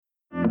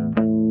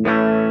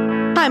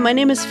Hi, my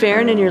name is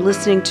Farron, and you're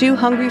listening to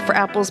Hungry for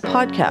Apples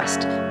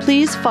podcast.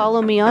 Please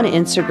follow me on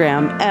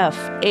Instagram,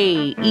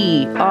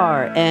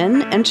 FAERN,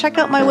 and check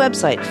out my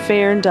website,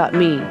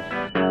 farron.me.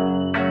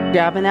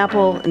 Grab an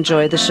apple,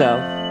 enjoy the show.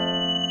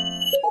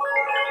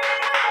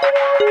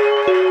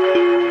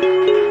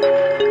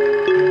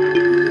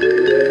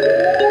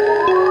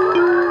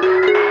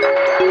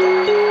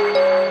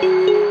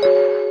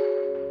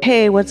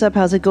 Hey, what's up?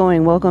 How's it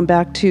going? Welcome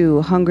back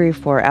to Hungry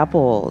for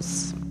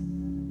Apples.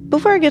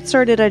 Before I get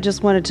started, I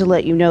just wanted to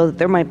let you know that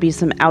there might be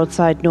some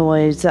outside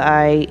noise.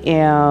 I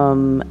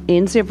am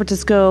in San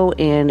Francisco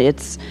and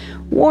it's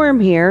warm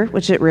here,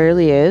 which it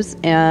rarely is,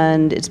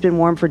 and it's been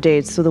warm for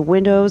days, so the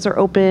windows are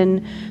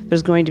open.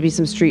 There's going to be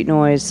some street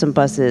noise, some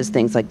buses,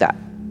 things like that.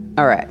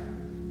 All right.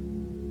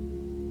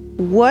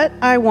 What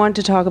I want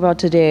to talk about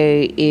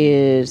today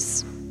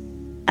is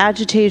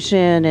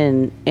agitation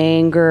and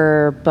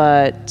anger,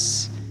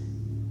 but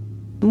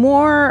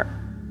more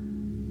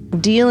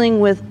dealing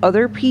with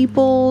other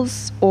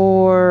people's,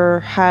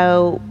 or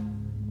how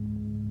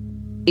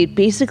it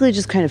basically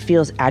just kind of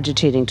feels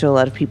agitating to a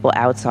lot of people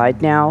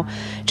outside now,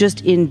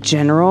 just in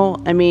general.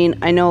 I mean,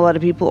 I know a lot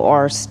of people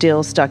are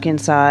still stuck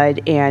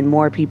inside and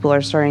more people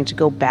are starting to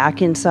go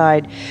back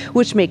inside,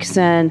 which makes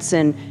sense.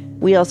 And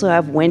we also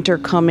have winter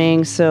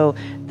coming, so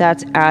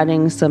that's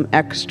adding some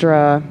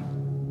extra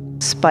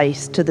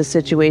spice to the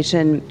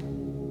situation.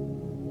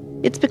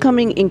 It's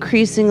becoming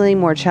increasingly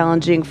more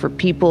challenging for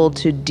people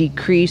to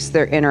decrease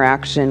their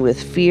interaction with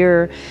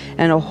fear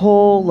and a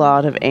whole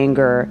lot of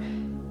anger.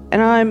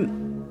 And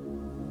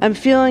I'm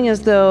feeling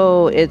as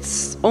though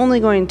it's only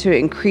going to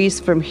increase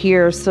from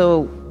here,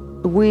 so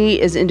we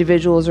as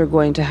individuals are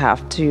going to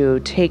have to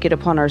take it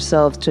upon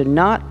ourselves to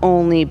not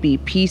only be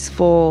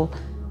peaceful,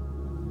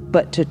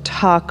 but to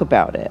talk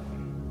about it.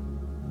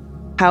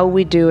 How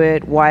we do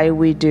it, why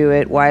we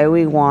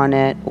want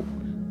it,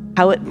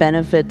 how it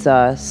benefits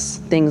us,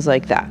 things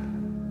like that.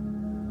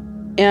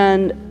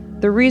 And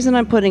the reason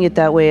I'm putting it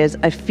that way is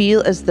I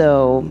feel as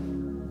though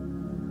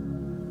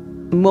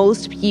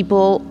most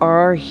people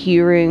are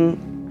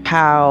hearing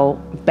how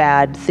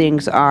bad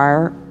things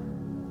are.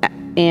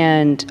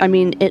 And I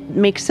mean, it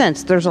makes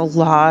sense. There's a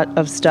lot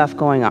of stuff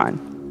going on.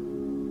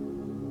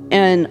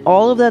 And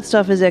all of that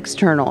stuff is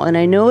external. And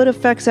I know it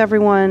affects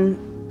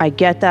everyone. I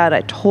get that.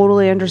 I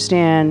totally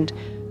understand.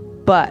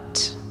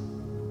 But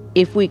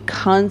if we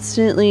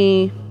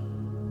constantly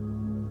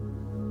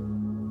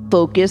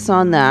focus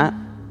on that,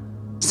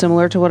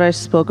 similar to what I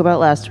spoke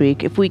about last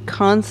week, if we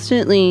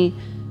constantly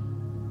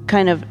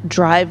kind of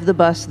drive the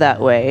bus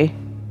that way,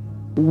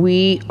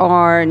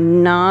 we're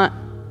not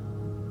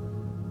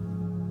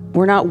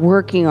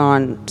working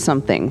on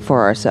something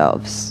for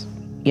ourselves.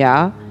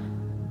 Yeah?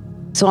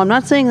 So I'm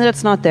not saying that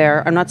it's not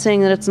there. I'm not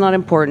saying that it's not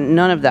important.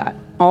 None of that.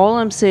 All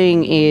I'm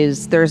saying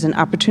is there's an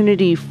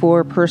opportunity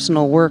for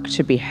personal work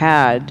to be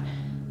had,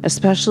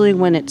 especially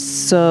when it's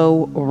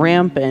so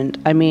rampant.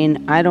 I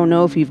mean, I don't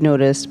know if you've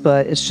noticed,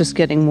 but it's just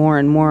getting more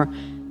and more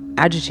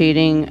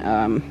agitating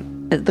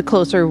the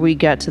closer we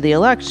get to the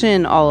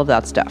election, all of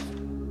that stuff.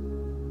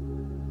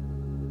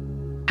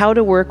 How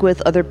to work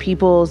with other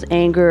people's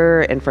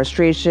anger and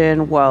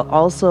frustration while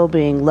also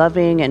being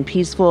loving and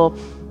peaceful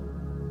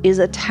is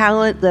a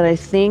talent that I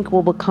think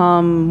will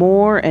become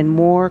more and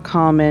more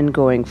common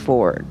going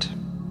forward.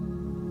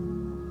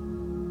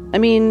 I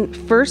mean,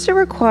 first it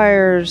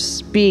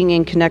requires being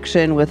in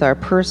connection with our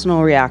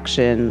personal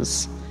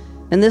reactions,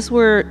 and this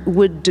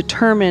would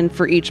determine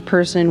for each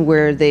person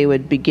where they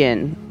would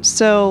begin.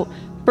 So,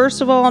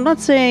 first of all, I'm not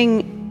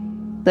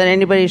saying that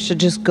anybody should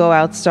just go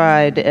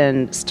outside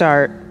and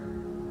start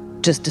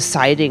just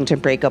deciding to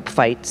break up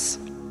fights.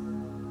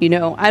 You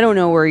know, I don't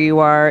know where you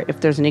are,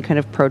 if there's any kind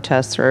of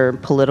protests or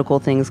political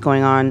things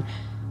going on.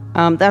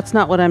 That's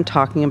not what I'm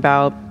talking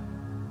about.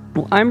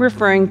 I'm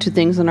referring to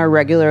things in our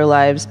regular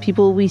lives,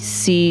 people we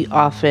see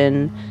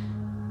often,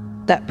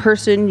 that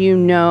person you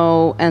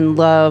know and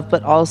love,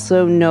 but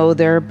also know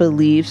their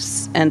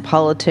beliefs and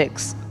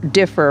politics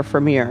differ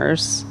from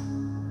yours.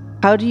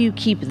 How do you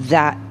keep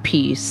that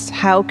peace?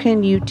 How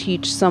can you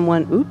teach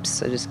someone...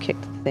 Oops, I just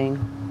kicked the thing.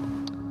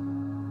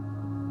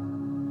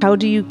 How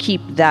do you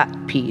keep that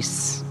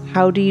peace?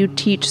 How do you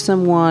teach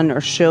someone or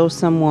show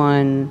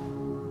someone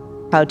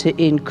how to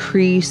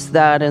increase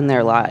that in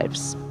their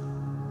lives?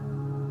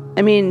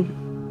 I mean,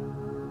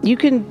 you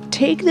can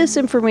take this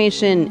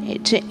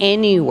information to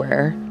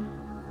anywhere.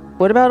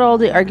 What about all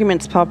the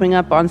arguments popping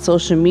up on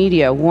social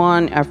media,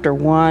 one after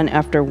one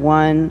after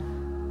one?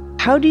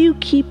 How do you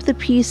keep the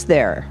peace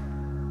there?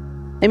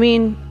 I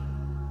mean,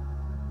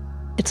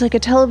 it's like a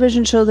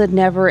television show that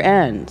never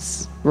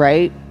ends,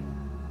 right?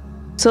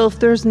 So if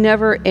there's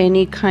never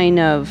any kind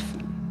of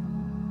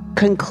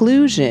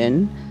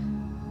conclusion,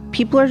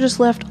 people are just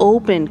left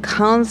open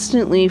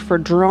constantly for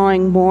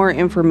drawing more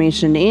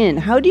information in.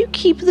 How do you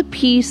keep the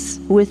peace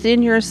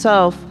within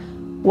yourself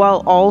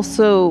while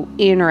also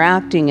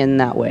interacting in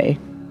that way?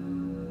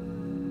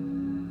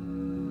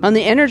 On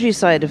the energy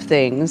side of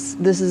things,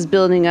 this is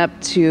building up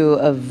to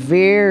a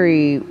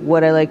very,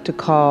 what I like to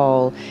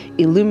call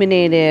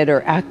illuminated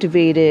or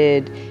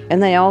activated,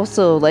 and I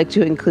also like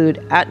to include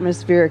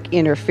atmospheric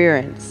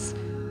interference.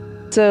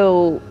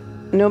 So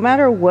no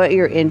matter what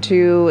you're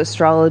into,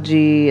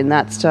 astrology and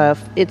that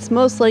stuff, it's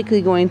most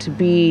likely going to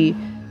be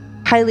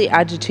highly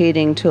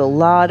agitating to a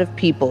lot of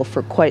people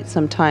for quite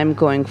some time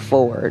going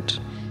forward.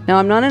 Now,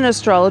 I'm not an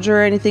astrologer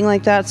or anything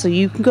like that, so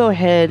you can go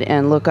ahead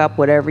and look up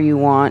whatever you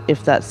want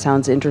if that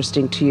sounds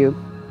interesting to you.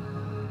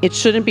 It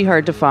shouldn't be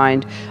hard to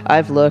find.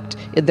 I've looked.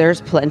 There's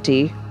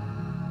plenty.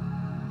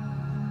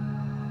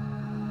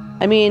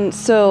 I mean,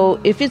 so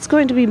if it's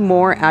going to be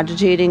more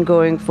agitating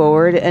going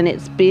forward, and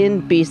it's been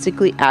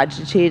basically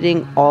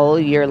agitating all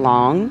year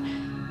long,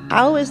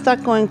 how is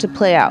that going to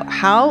play out?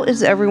 How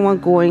is everyone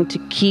going to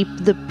keep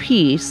the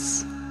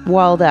peace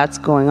while that's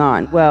going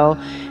on?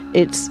 Well,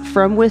 it's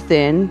from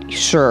within,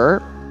 sure,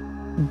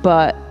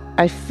 but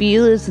I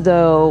feel as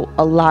though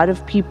a lot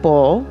of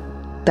people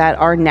that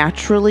are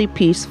naturally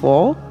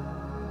peaceful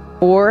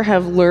or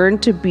have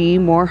learned to be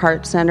more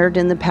heart-centered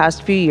in the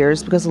past few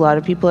years, because a lot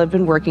of people have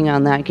been working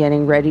on that,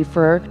 getting ready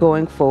for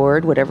going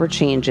forward, whatever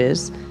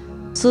changes.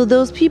 So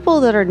those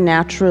people that are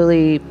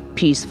naturally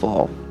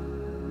peaceful,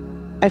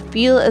 I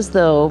feel as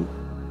though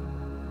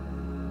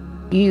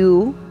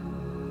you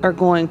are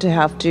going to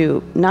have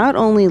to not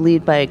only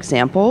lead by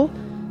example,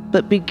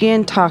 but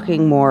begin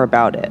talking more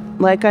about it.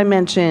 Like I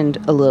mentioned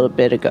a little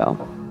bit ago,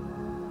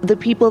 the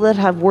people that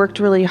have worked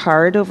really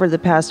hard over the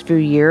past few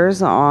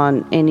years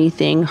on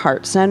anything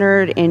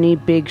heart-centered, any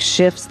big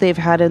shifts they've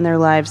had in their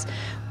lives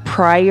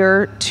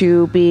prior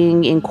to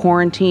being in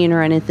quarantine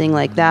or anything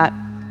like that,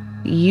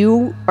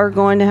 you are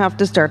going to have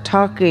to start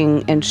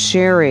talking and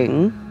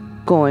sharing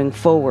going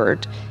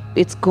forward.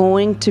 It's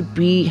going to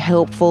be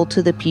helpful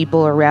to the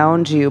people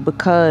around you,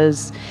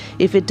 because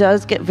if it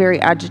does get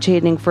very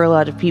agitating for a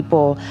lot of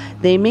people,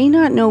 they may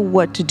not know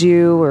what to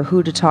do or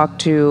who to talk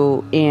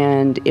to,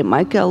 and it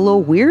might get a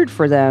little weird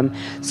for them.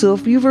 So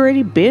if you've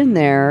already been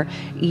there,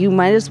 you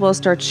might as well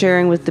start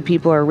sharing with the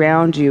people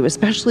around you,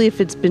 especially if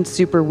it's been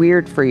super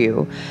weird for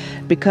you,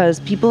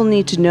 because people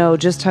need to know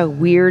just how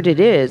weird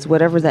it is,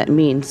 whatever that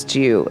means to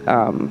you.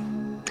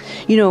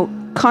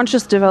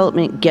 Conscious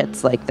development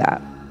gets like that.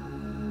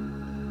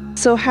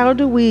 So how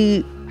do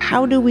we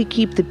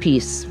keep the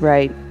peace,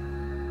 right?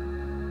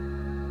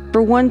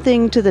 For one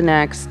thing to the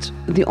next,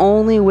 the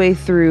only way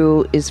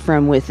through is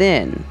from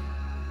within.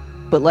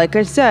 But like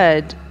I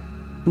said,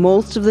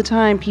 most of the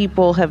time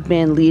people have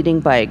been leading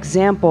by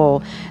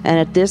example, and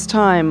at this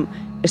time,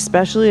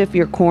 especially if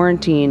you're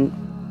quarantined,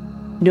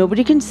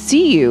 nobody can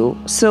see you.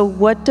 So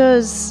what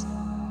does,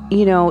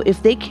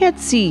 if they can't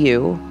see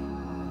you,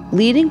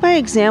 leading by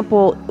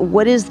example,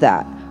 what is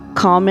that?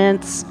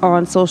 Comments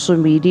on social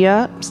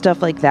media,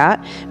 stuff like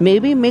that.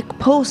 Maybe make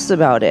posts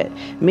about it.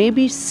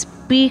 Maybe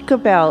speak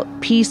about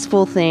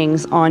peaceful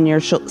things on your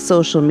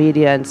social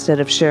media instead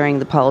of sharing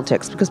the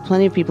politics, because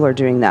plenty of people are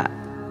doing that.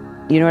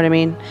 You know what I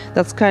mean?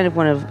 That's kind of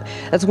one of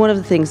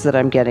the things that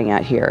I'm getting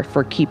at here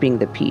for keeping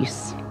the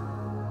peace.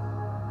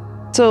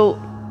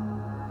 So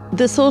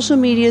the social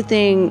media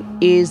thing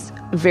is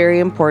very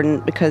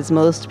important because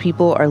most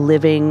people are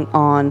living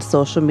on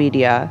social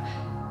media,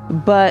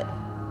 but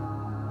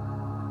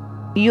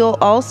you'll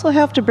also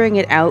have to bring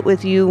it out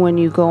with you when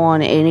you go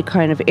on any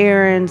kind of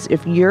errands.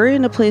 If you're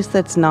in a place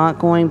that's not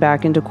going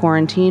back into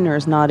quarantine or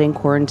is not in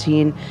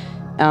quarantine,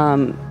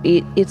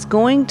 it's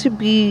going to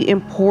be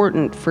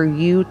important for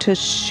you to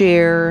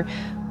share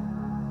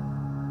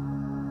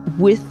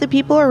with the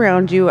people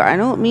around you. I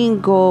don't mean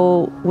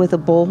go with a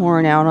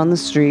bullhorn out on the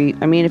street.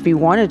 I mean, if you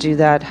want to do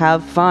that,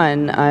 have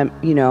fun,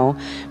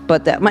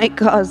 but that might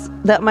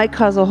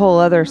cause a whole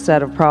other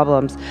set of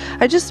problems.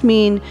 I just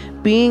mean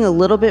being a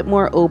little bit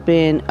more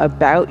open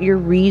about your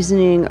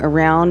reasoning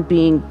around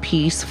being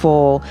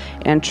peaceful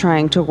and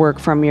trying to work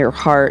from your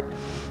heart.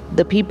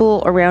 The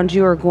people around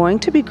you are going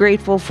to be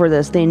grateful for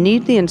this. They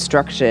need the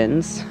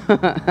instructions.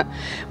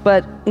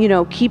 But,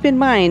 keep in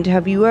mind,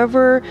 have you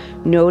ever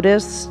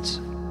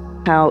noticed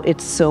how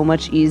it's so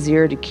much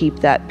easier to keep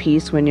that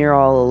peace when you're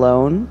all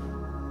alone?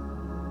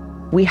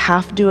 We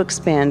have to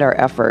expand our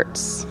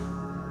efforts.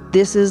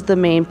 This is the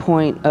main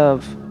point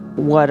of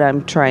what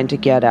I'm trying to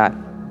get at.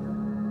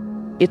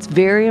 It's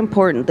very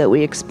important that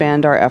we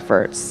expand our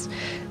efforts,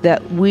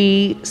 that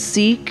we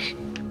seek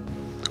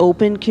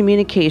open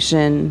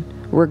communication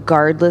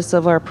regardless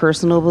of our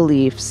personal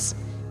beliefs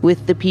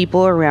with the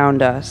people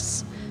around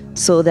us,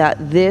 so that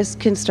this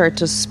can start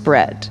to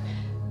spread.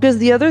 Because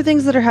the other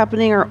things that are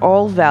happening are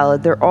all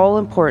valid. They're all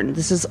important.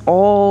 It's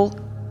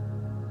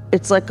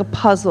like a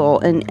puzzle,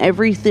 and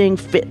everything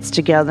fits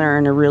together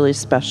in a really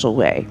special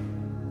way.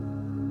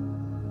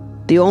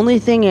 The only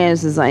thing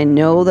is I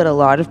know that a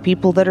lot of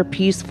people that are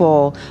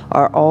peaceful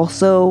are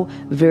also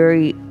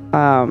very,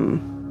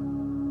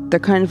 they're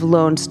kind of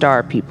lone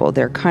star people.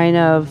 They're kind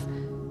of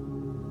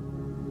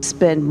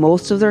spend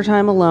most of their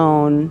time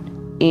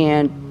alone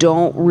and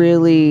don't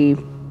really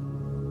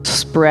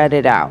spread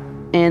it out.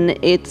 And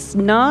it's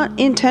not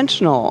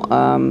intentional,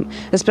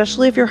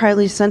 especially if you're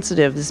highly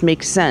sensitive. This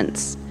makes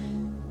sense.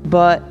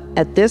 But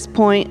at this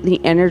point,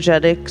 the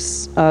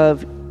energetics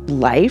of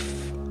life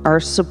are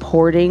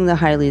supporting the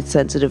highly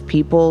sensitive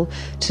people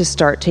to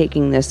start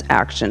taking this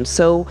action.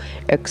 So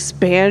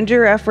expand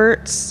your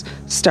efforts,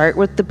 start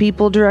with the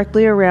people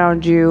directly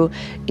around you,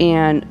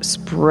 and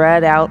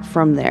spread out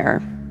from there.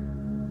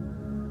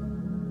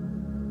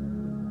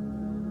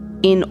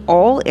 In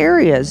all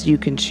areas you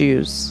can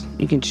choose.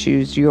 You can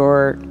choose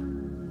your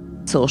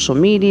social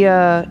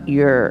media,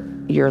 your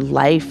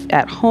life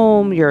at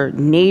home, your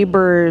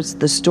neighbors,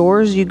 the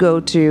stores you go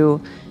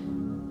to.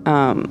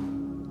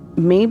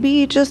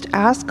 Maybe just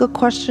ask a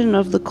question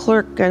of the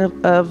clerk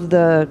of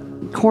the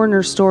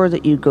corner store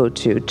that you go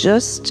to.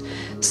 Just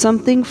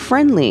something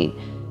friendly.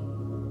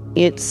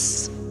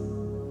 It's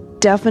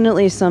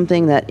definitely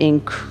something that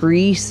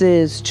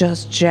increases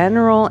just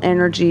general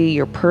energy.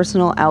 Your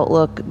personal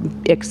outlook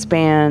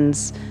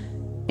expands,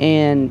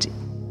 and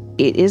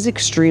it is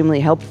extremely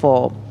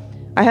helpful.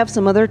 I have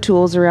some other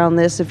tools around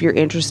this. If you're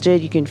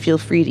interested, you can feel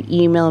free to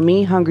email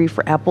me,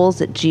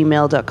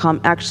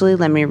 hungryforapples@gmail.com. Actually,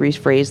 let me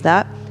rephrase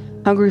that.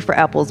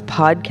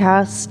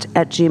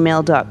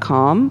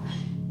 hungryforapplespodcast@gmail.com,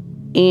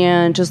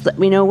 and just let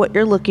me know what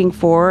you're looking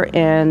for,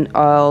 and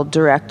I'll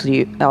direct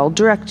you.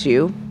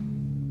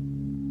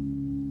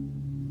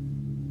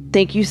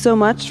 Thank you so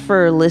much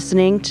for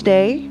listening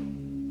today.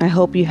 I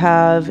hope you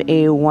have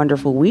a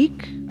wonderful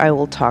week. I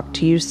will talk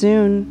to you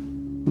soon.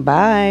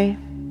 Bye.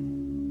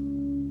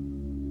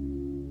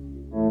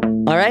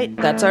 All right,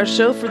 that's our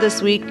show for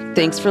this week.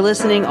 Thanks for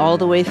listening all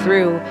the way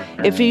through.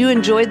 If you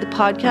enjoyed the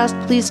podcast,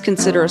 please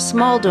consider a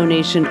small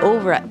donation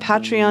over at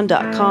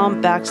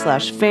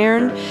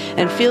patreon.com/Faern,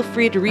 and feel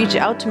free to reach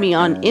out to me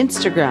on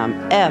Instagram,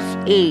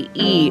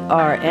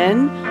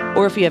 FAERN,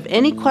 or if you have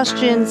any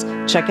questions,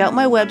 check out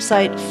my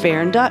website,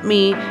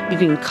 faern.me. You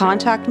can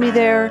contact me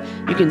there.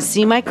 You can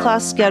see my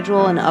class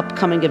schedule and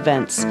upcoming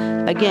events.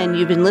 Again,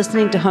 you've been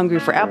listening to Hungry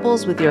for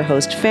Apples with your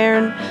host,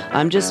 Faern.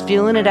 I'm just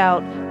feeling it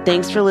out.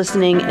 Thanks for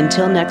listening.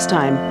 Until next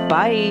time,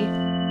 bye.